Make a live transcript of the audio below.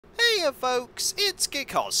Hiya folks, it's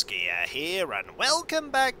Kikoskia here, and welcome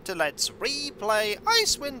back to Let's Replay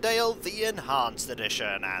Icewind Dale the Enhanced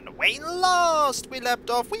Edition. And when last we left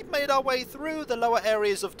off, we made our way through the lower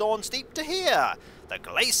areas of Dorn Steep to here, the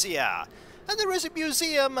Glacier. And there is a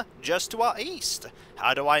museum just to our east.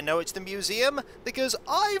 How do I know it's the museum? Because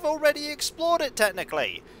I've already explored it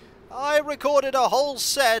technically. I recorded a whole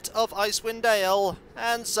set of Icewind Dale,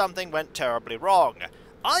 and something went terribly wrong.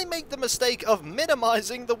 I made the mistake of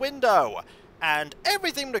minimizing the window, and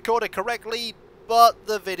everything recorded correctly, but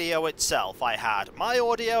the video itself. I had my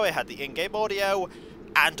audio, I had the in-game audio,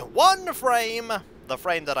 and one frame, the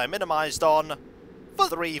frame that I minimized on, for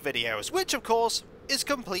 3 videos, which of course is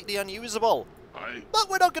completely unusable. But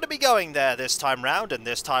we're not going to be going there this time round in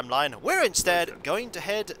this timeline. We're instead going to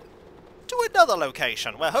head to another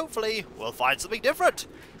location, where hopefully we'll find something different.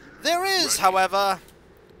 There is, however,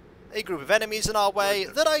 a group of enemies in our way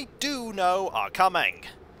that I do know are coming.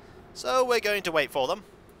 So we're going to wait for them.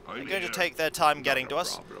 They're going to take their time getting to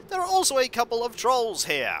us. There are also a couple of trolls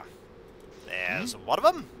here. There's one of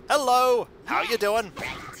them. Hello, how you doing?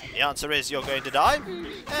 The answer is you're going to die.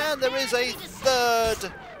 And there is a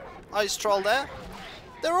third ice troll there.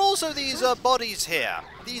 There are also these bodies here.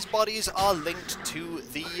 These bodies are linked to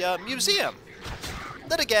the museum.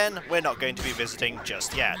 Then again, we're not going to be visiting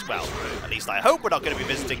just yet. Well, at least I hope we're not going to be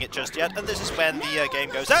visiting it just yet, and this is when the game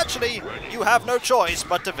goes, actually, you have no choice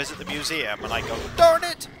but to visit the museum. And I go, darn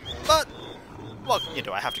it! But, well, you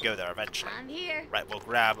know, I have to go there eventually. I'm here. Right, we'll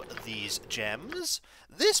grab these gems.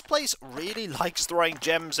 This place really likes throwing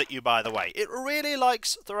gems at you, by the way. It really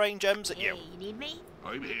likes throwing gems at you. Hey, you need me?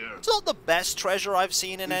 I'm here. It's not the best treasure I've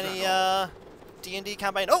seen in any D&D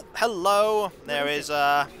campaign. Oh, hello! There is,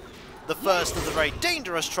 the first of the very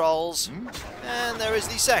dangerous trolls, and there is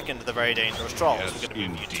the second of the very dangerous trolls. Yes, we're going to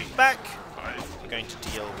move you two indeed. back. We're going to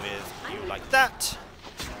deal with you like that.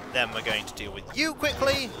 Then we're going to deal with you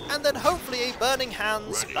quickly, and then hopefully a Burning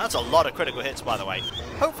Hands. That's a lot of critical hits, by the way.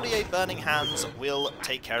 Hopefully a Burning Hands will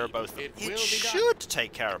take care of both of them. It should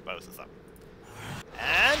take care of both of them.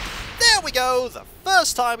 And there we go! The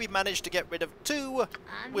first time we managed to get rid of 2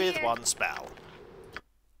 with here. 1 spell.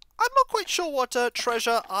 I'm not quite sure what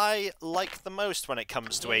treasure I like the most when it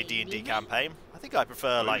comes to a D&D campaign. I think I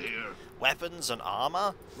prefer, like, weapons and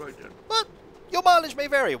armor. Right then. But your mileage may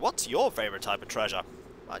vary. What's your favourite type of treasure?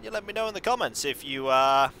 Why don't you let me know in the comments if you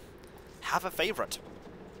have a favourite.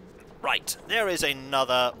 Right, there is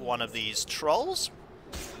another one of these trolls.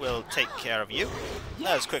 We'll take care of you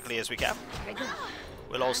as quickly as we can. Very good.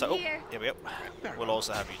 We'll also... Oh, here. here we go. We'll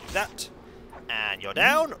also have you do that. And you're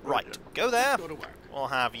down. Right, go there. Go to work. We'll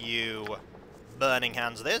have you Burning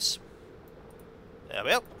Hands this. There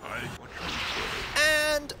we go.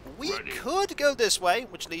 And we could go this way,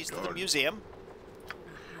 which leads to the museum.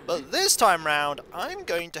 But this time round, I'm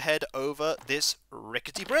going to head over this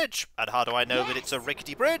rickety bridge. And how do I know that it's a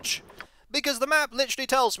rickety bridge? Because the map literally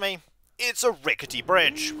tells me it's a rickety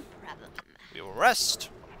bridge. Problem. We will rest.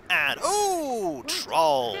 And, ooh,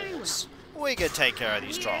 trolls. We can take care of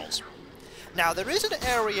these trolls. Now, there is an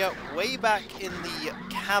area way back in the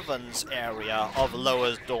caverns area of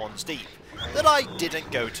Lower Dorn Steep that I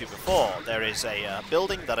didn't go to before. There is a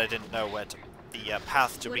building that I didn't know where the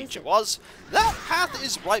path to reach it was. That path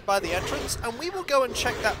is right by the entrance, and we will go and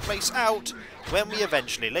check that place out when we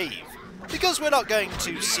eventually leave. Because we're not going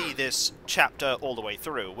to see this chapter all the way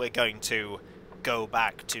through. We're going to go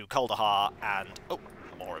back to Kuldahar and... Oh,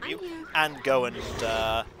 more of you. And go and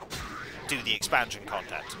do the expansion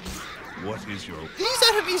content. What is your... These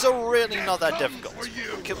enemies are really not that difficult.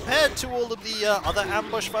 Compared to all of the other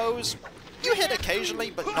ambush foes, you hit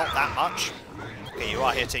occasionally, but not that much. Okay, you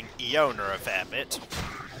are hitting Iona a fair bit.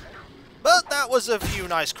 But that was a few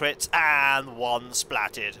nice crits and 1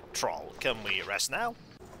 splatted troll. Can we rest now?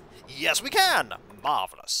 Yes, we can!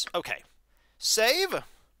 Marvellous. Okay. Save.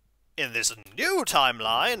 In this new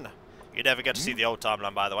timeline. You never get to see the old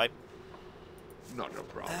timeline, by the way. Not a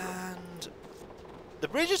problem. And... the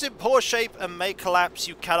bridge is in poor shape and may collapse.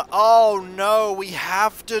 You cannot... Oh no, we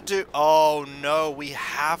have to do... Oh no, we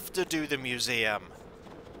have to do the museum.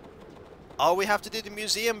 Oh, we have to do the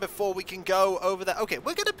museum before we can go over there. Okay,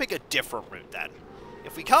 we're going to pick a different route then.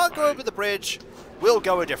 If we can't go over the bridge, we'll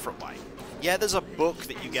go a different way. Yeah, there's a book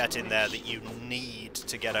that you get in there that you need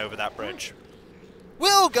to get over that bridge.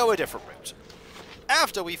 We'll go a different route.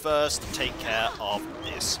 After we first take care of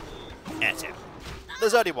this Etim.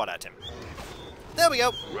 There's only one Etim. There we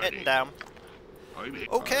go, heading down. I'm here.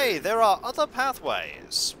 Okay, there are other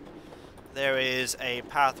pathways. There is a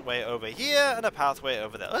pathway over here and a pathway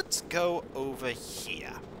over there. Let's go over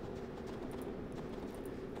here.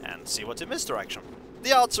 And see what's in this direction.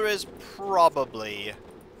 The answer is probably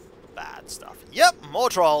bad stuff. Yep, more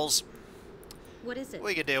trolls. What is it?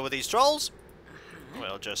 We can deal with these trolls.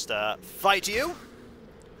 We'll just fight you.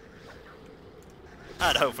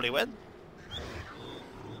 And hopefully win.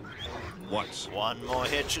 What? One more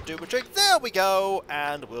hit should do a trick. There we go.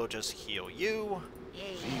 And we'll just heal you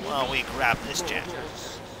while we grab this gem.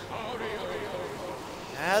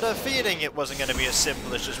 I had a feeling it wasn't going to be as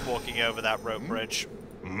simple as just walking over that rope bridge.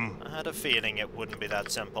 I had a feeling it wouldn't be that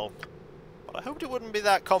simple. But I hoped it wouldn't be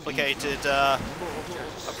that complicated a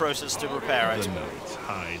process to repair it. The note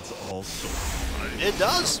hides all sorts. It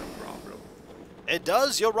does. It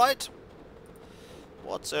does, you're right.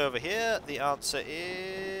 What's over here? The answer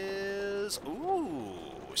is... Ooh,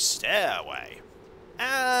 stairway.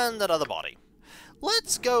 And another body.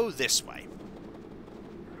 Let's go this way.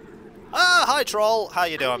 Ah, hi troll. How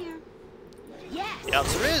you doing? Yes. The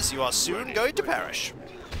answer is you are soon going to perish.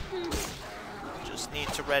 Just need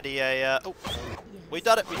to ready a... oh, we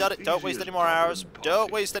done it, we done it. Don't waste any more arrows.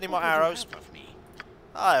 Don't waste any more arrows.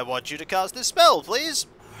 I want you to cast this spell, please.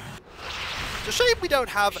 It's a shame we don't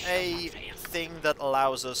have a thing that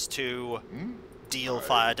allows us to deal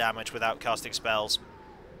fire damage without casting spells.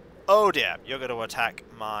 Oh dear, you're going to attack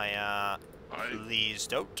my... please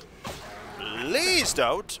don't. Please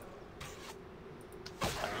don't.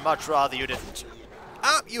 I'd much rather you didn't.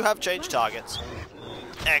 Ah, you have changed targets.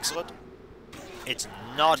 Excellent. It's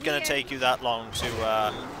not going to take you that long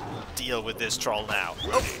to deal with this troll now.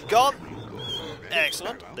 Oh, gone.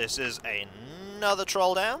 Excellent. This is another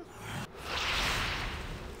troll down.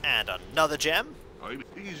 And another gem.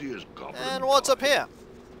 And what's up here?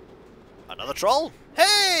 Another troll.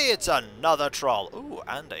 Hey, it's another troll. Ooh,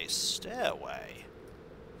 and a stairway.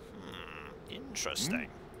 Interesting.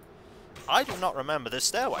 I do not remember this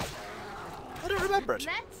stairway. I don't remember it.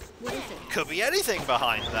 What is it? Could be anything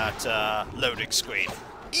behind that loading screen.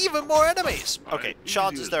 Even more enemies! Okay,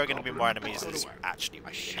 chances there are going to be more enemies is actually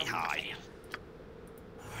really high.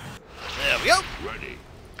 There we go! Ready.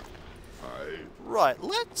 Right,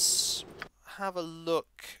 let's have a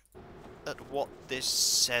look at what this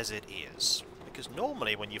says it is. Because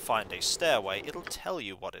normally when you find a stairway, it'll tell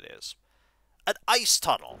you what it is. An ice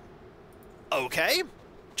tunnel. Okay,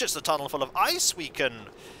 just a tunnel full of ice. We can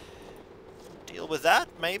deal with that,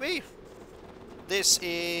 maybe. This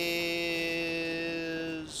is...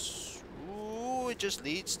 Ooh, it just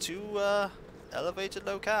leads to elevated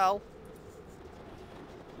locale.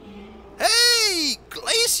 Hey!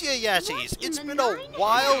 Glacier Yetis! It's been a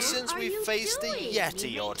while since we faced a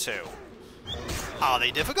Yeti or two. Are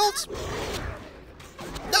they difficult?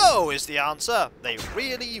 No is the answer. They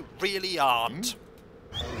really, really aren't.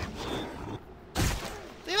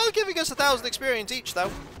 They are giving us 1,000 experience each,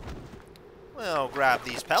 though. We'll grab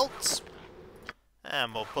these pelts.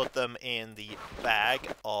 And we'll put them in the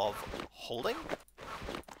bag of holding.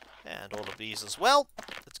 And all of these as well.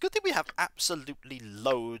 It's a good thing we have absolutely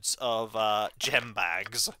loads of gem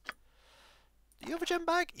bags. Do you have a gem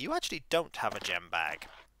bag? You actually don't have a gem bag.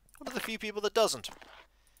 One of the few people that doesn't.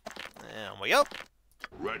 There we go.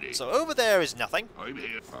 Ready. So over there is nothing. I'm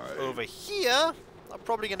here. Over here are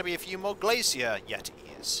probably going to be a few more Glacier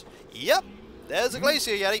Yetis. Yep, there's a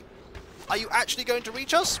Glacier Yeti. Are you actually going to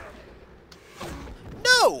reach us?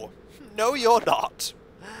 No! No, you're not.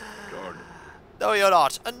 Dorn. No, you're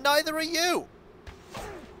not. And neither are you.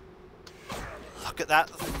 Look at that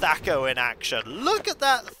Thaco in action. Look at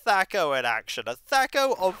that Thaco in action. A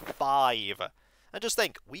Thaco of 5. And just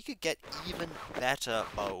think, we could get even better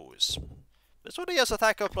bows. This one has a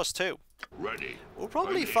Thaco +2. Ready. We'll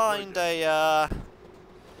probably find a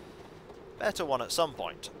better one at some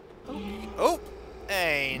point. Oh,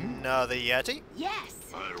 another Yeti. Yes.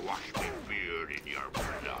 I'll wash my beard in your blood.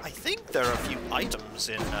 I think there are a few items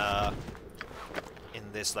in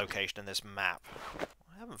this location, in this map.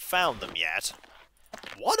 I haven't found them yet.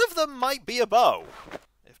 One of them might be a bow,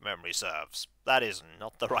 if memory serves. That is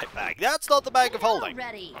not the right bag. That's not the bag of holding.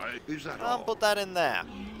 Ready. Is that I'll all? put that in there.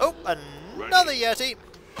 Oh, another Yeti.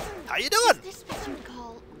 How you doing? Is this what you'd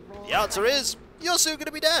call roll? The answer is, you're soon going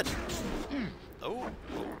to be dead. Oh,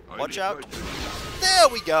 watch out. There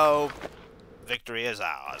we go. Victory is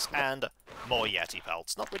ours. And more Yeti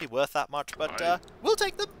pelts. Not really worth that much, but we'll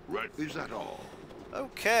take them. Right. Is that all?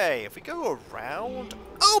 Okay, if we go around...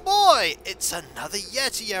 Oh boy! It's another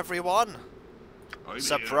Yeti, everyone! I'm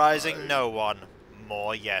Surprising here. no one.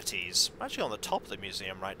 More Yetis. I'm actually on the top of the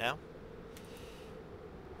museum right now.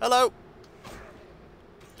 Hello!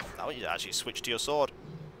 Oh, you actually switched to your sword.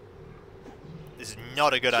 This is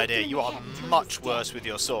not a good idea. You are much worse with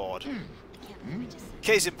your sword.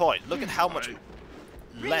 Case in point, look at how much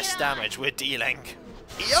less damage we're dealing.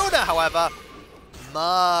 Iona, however,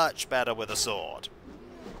 much better with a sword.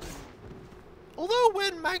 Although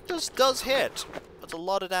when Magnus does hit, that's a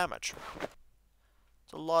lot of damage.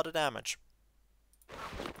 It's a lot of damage.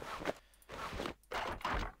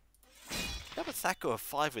 Yeah, but Thaco have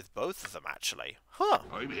 5 with both of them, actually. Huh.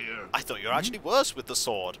 I'm here. I thought you were actually worse with the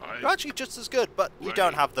sword. Aye. You're actually just as good, but you Ready,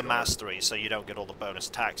 don't have the go. mastery, so you don't get all the bonus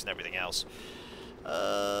attacks and everything else.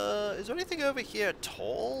 Is there anything over here at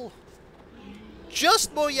all?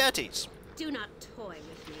 Just more Yetis. Do not toy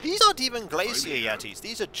with me. These aren't even Glacier Yetis.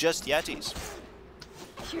 These are just Yetis.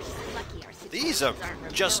 You're just lucky our These are situations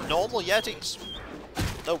aren't just reversed. normal Yetis.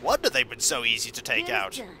 No wonder they've been so easy to take It is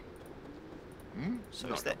out. done. So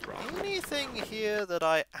Not is there a problem. anything here that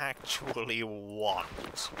I actually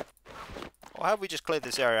want? Or have we just cleared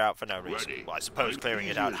this area out for no reason? Ready. Well, I suppose I'm clearing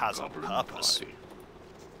it easy out as has a copper and purpose. putty.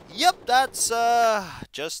 Yep, that's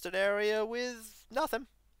just an area with nothing.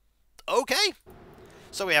 Okay.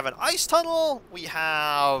 So we have an ice tunnel, we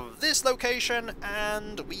have this location,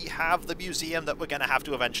 and we have the museum that we're going to have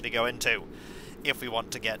to eventually go into if we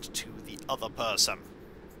want to get to the other person.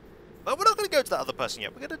 But we're not going to go to that other person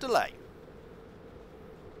yet, we're going to delay.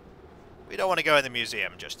 We don't want to go in the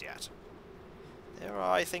museum just yet. There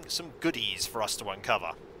are, I think, some goodies for us to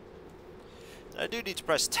uncover. I do need to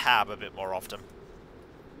press tab a bit more often.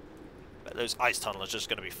 But those ice tunnels are just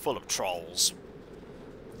going to be full of trolls.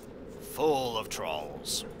 Full of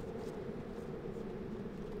trolls.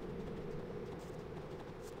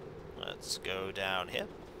 Let's go down here.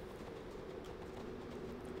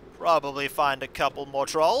 Probably find a couple more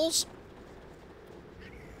trolls.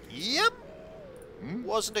 Yep.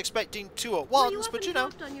 Wasn't expecting 2 at Were once, but you know.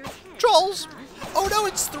 often dropped on your head? Trolls! Huh? Oh no,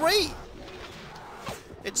 it's 3!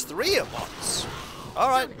 It's 3 at once.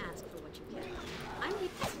 Alright, Don't ask for what you get. I'm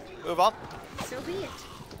the... move on. So be it.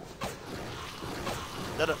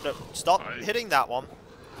 No, stop Aye. hitting that one.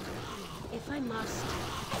 If I must.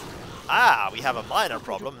 Ah, we have a minor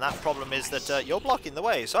problem. That problem is that you're blocking the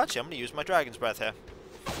way. So actually, I'm going to use my Dragon's Breath here.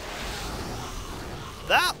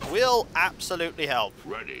 That will absolutely help.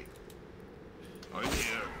 Ready. I'm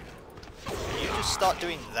here. You just start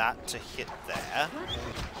doing that to hit there.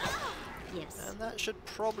 Yes. And that should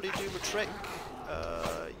probably do the trick.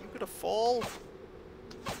 You gonna fall?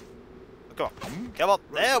 Come on. Come on.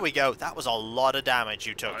 There we go. That was a lot of damage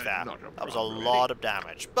you took Aye, there. not a That was a problem. lot of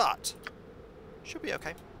damage. But, should be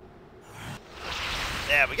okay.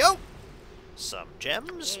 There we go. Some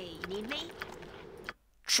gems. Hey, need me?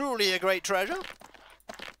 Truly a great treasure.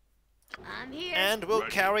 I'm here. And we'll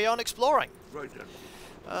Ready. carry on exploring. Right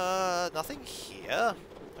then. Nothing here.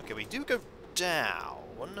 Okay, we do go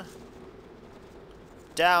down.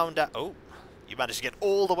 Down. Oh, you managed to get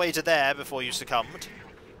all the way to there before you succumbed.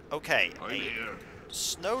 Okay, I'm a here.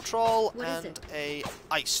 snow troll What is and it? a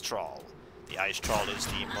ice troll. The ice troll is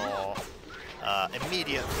the more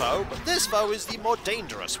immediate foe, but this foe is the more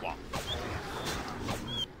dangerous one.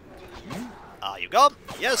 Are you gone?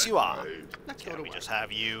 Yes, you are. Can we just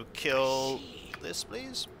have you kill this,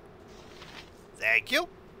 please? Thank you.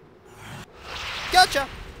 Gotcha.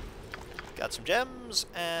 Got some gems,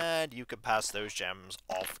 and you can pass those gems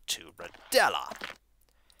off to Radella.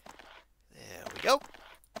 There we go.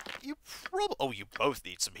 You oh, you both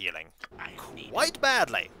need some healing. Quite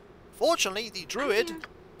badly. Fortunately, the druid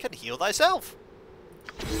can heal thyself.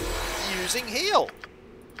 Using heal.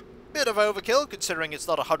 Bit of overkill, considering it's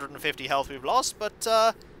not 150 health we've lost, but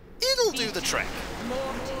it'll do the trick.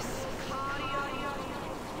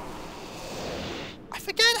 I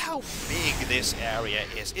forget how big this area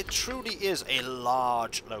is. It truly is a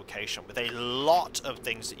large location with a lot of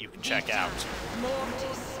things that you can check out.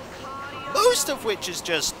 Most of which is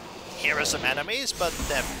just, here are some enemies, but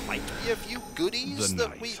there might be a few goodies The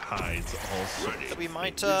that night hides all Ready. we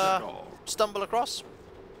might Is that all? stumble across.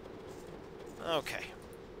 Okay.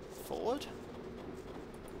 Forward.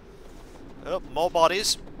 Oh, more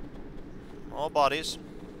bodies. More bodies.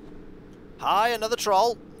 Hi, another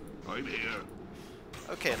troll. I'm here.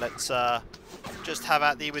 Okay, let's just have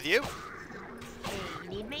at thee with you. Hey,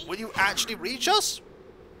 need me? Will you actually reach us?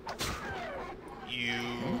 You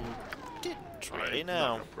didn't really, Aye,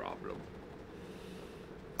 no. Not a problem.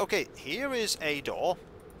 Okay, here is a door,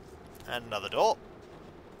 and another door,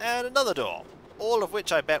 and another door, all of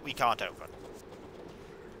which I bet we can't open.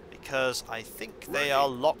 Because I think they are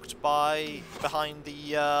locked behind the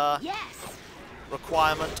Yes.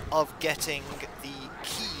 requirement of getting the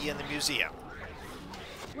key in the museum.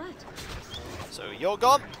 What? So you're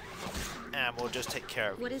gone, and we'll just take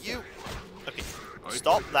care of What is you. it? Okay,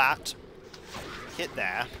 stop that. Hit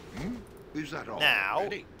there. Is that all? Now,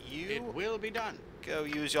 Ready. you It will be done. go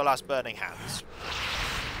use your last burning hands.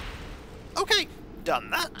 Okay, done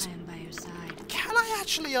that. I am by your side. Can I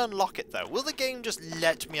actually unlock it, though? Will the game just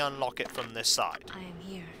let me unlock it from this side? I am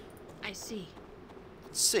here. I see.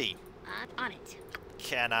 Let's see. On it.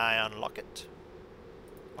 Can I unlock it?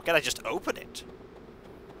 Or can I just open it?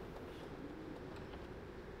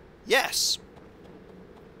 Yes.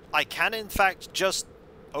 I can, in fact, just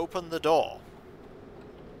open the door.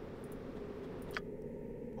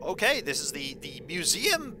 Okay, this is the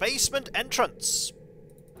museum basement entrance.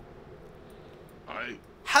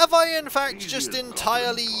 Have I, in fact, just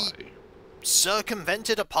entirely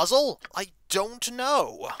circumvented a puzzle? I don't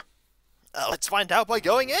know. Let's find out by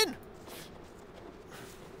going in.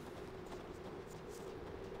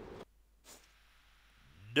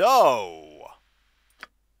 No.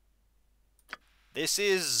 This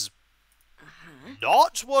is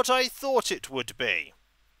not what I thought it would be.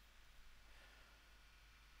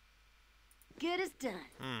 Good as done.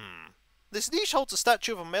 This niche holds a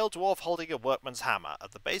statue of a male dwarf holding a workman's hammer.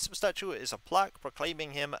 At the base of the statue is a plaque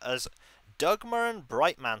proclaiming him as Dugmaran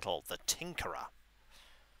Brightmantle, the Tinkerer.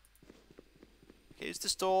 Here's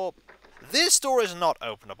this door. This door is not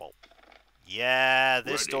openable. Yeah,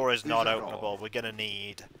 this door is not openable. We're gonna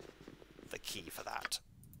need the key for that.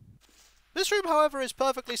 This room, however, is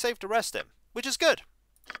perfectly safe to rest in, which is good.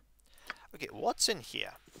 Okay, what's in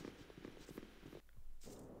here?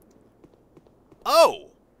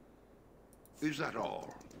 Oh! Is that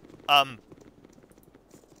all?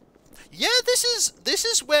 Yeah, this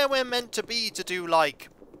is where we're meant to be to do, like,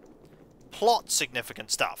 plot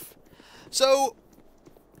significant stuff. So,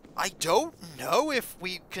 I don't know if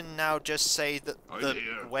we can now just say that the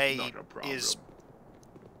way is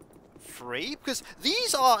free, because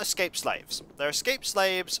these are escape slaves. They're escape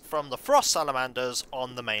slaves from the frost salamanders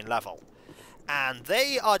on the main level. And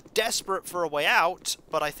they are desperate for a way out,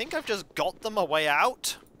 but I think I've just got them a way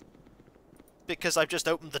out because I've just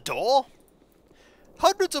opened the door.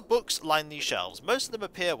 Hundreds of books line these shelves. Most of them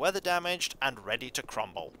appear weather damaged and ready to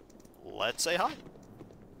crumble. Let's say hi.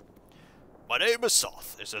 My name is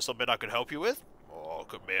Soth. Is there something I can help you with? Or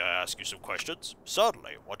may I ask you some questions?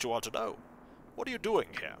 Certainly. What do you want to know? What are you doing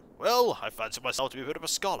here? Well, I fancy myself to be a bit of a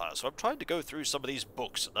scholar, so I'm trying to go through some of these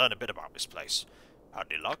books and learn a bit about this place. Had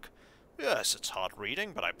any luck? Yes, it's hard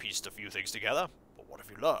reading, but I pieced a few things together. But what have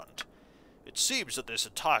you learned? It seems that this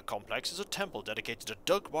entire complex is a temple dedicated to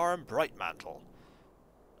Dugmaran Brightmantle.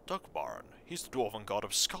 Dugmaran? He's the dwarven god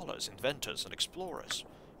of scholars, inventors, and explorers.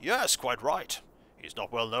 Yes, quite right. He's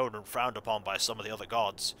not well known and frowned upon by some of the other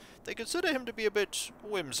gods. They consider him to be a bit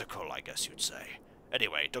whimsical, I guess you'd say.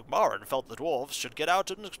 Anyway, Dugmaran felt the dwarves should get out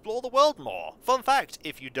and explore the world more. Fun fact,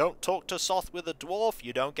 if you don't talk to Soth with a dwarf,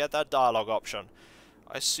 you don't get that dialogue option.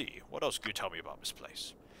 I see. What else can you tell me about this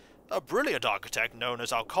place? A brilliant architect known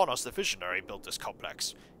as Alkonos the Visionary built this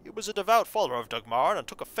complex. He was a devout follower of Dugmaran and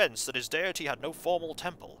took offense that his deity had no formal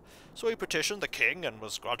temple. So he petitioned the king and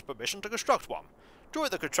was granted permission to construct one. During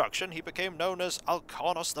the construction, he became known as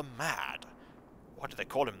Alkonos the Mad. Why did they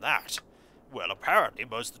call him that? Well, apparently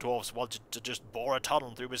most of the dwarves wanted to just bore a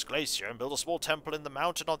tunnel through his glacier and build a small temple in the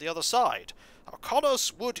mountain on the other side.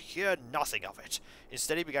 Alkonos would hear nothing of it.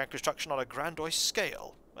 Instead, he began construction on a grandiose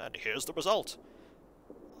scale. And here's the result.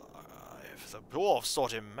 If the dwarves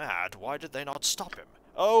thought him mad, why did they not stop him?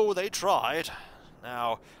 Oh, they tried.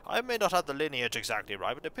 Now, I may not have the lineage exactly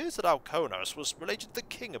right, but it appears that Alkonos was related to the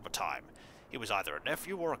king of a time. He was either a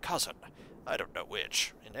nephew or a cousin. I don't know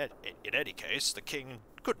which. In any case, the king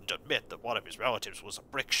couldn't admit that one of his relatives was a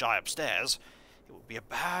brick shy upstairs. It would be a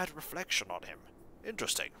bad reflection on him.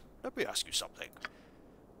 Interesting. Let me ask you something.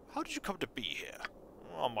 How did you come to be here?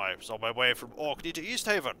 On my way from Orkney to East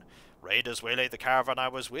Haven. Raiders waylaid the caravan I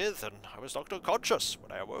was with, and I was knocked unconscious.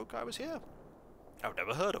 When I awoke, I was here. I've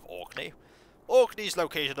never heard of Orkney. Orkney's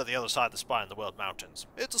located on the other side of the Spine of the World Mountains.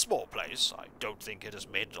 It's a small place. I don't think it has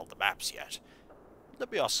made it on the maps yet.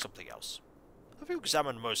 Let me ask something else. Have you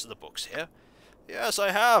examined most of the books here? Yes,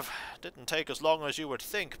 I have. Didn't take as long as you would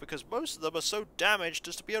think, because most of them are so damaged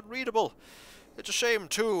as to be unreadable. It's a shame,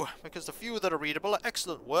 too, because the few that are readable are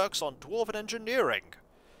excellent works on dwarven engineering.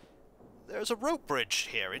 There's a rope bridge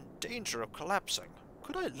here in danger of collapsing.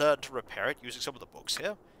 Could I learn to repair it using some of the books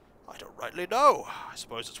here? I don't rightly know. I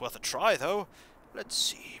suppose it's worth a try, though. Let's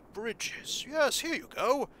see. Bridges. Yes, here you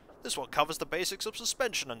go. This one covers the basics of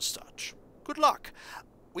suspension and such. Good luck.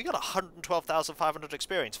 We got 112,500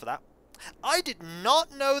 experience for that. I did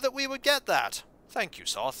not know that we would get that. Thank you,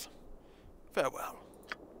 Soth. Farewell.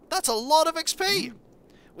 That's a lot of XP!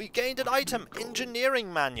 We gained an item,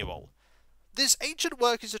 Engineering Manual. This ancient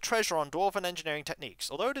work is a treasure on dwarven engineering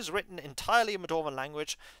techniques. Although it is written entirely in the dwarven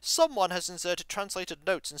language, someone has inserted translated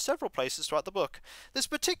notes in several places throughout the book. This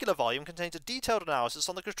particular volume contains a detailed analysis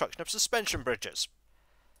on the construction of suspension bridges.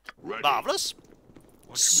 Ready. Marvellous. Watch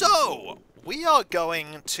me So, we are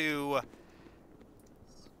going to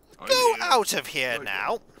go. go I'm out of here Right.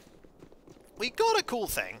 now. We got a cool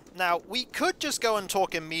thing. Now, we could just go and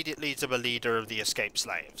talk immediately to the leader of the escaped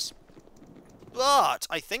slaves. But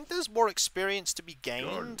I think there's more experience to be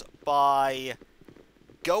gained by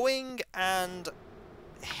going and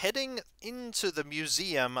heading into the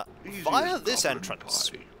museum Easy via as this goblin entrance.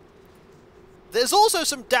 pie. There's also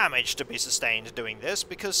some damage to be sustained doing this,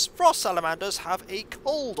 because frost salamanders have a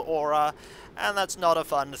cold aura, and that's not a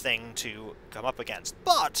fun thing to come up against.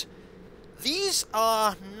 But these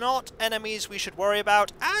are not enemies we should worry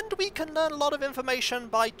about, and we can learn a lot of information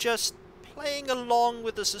by just playing along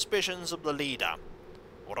with the suspicions of the leader.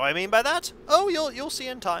 What do I mean by that? Oh, you'll see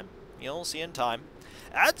in time. You'll see in time.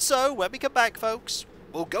 And so, when we come back, folks,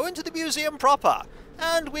 we'll go into the museum proper,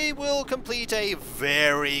 and we will complete a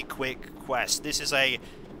very quick quest. This is a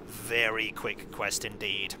very quick quest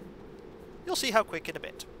indeed. You'll see how quick in a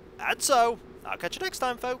bit. And so, I'll catch you next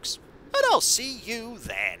time, folks, and I'll see you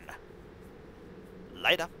then.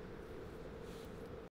 Later.